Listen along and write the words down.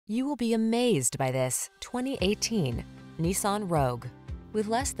You will be amazed by this 2018 Nissan Rogue. With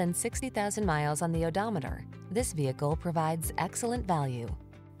less than 60,000 miles on the odometer, this vehicle provides excellent value.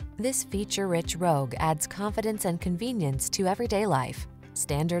 This feature-rich Rogue adds confidence and convenience to everyday life.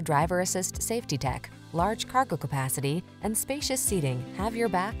 Standard driver assist safety tech, large cargo capacity, and spacious seating have your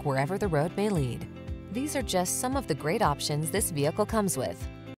back wherever the road may lead. These are just some of the great options this vehicle comes with: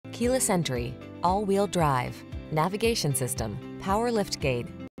 keyless entry, all-wheel drive, navigation system, power liftgate,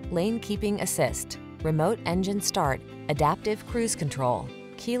 lane keeping assist, remote engine start, adaptive cruise control,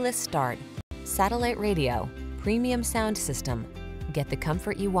 keyless start, satellite radio, premium sound system. Get the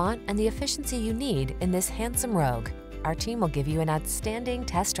comfort you want and the efficiency you need in this handsome Rogue. Our team will give you an outstanding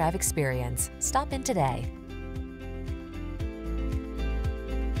test drive experience. Stop in today.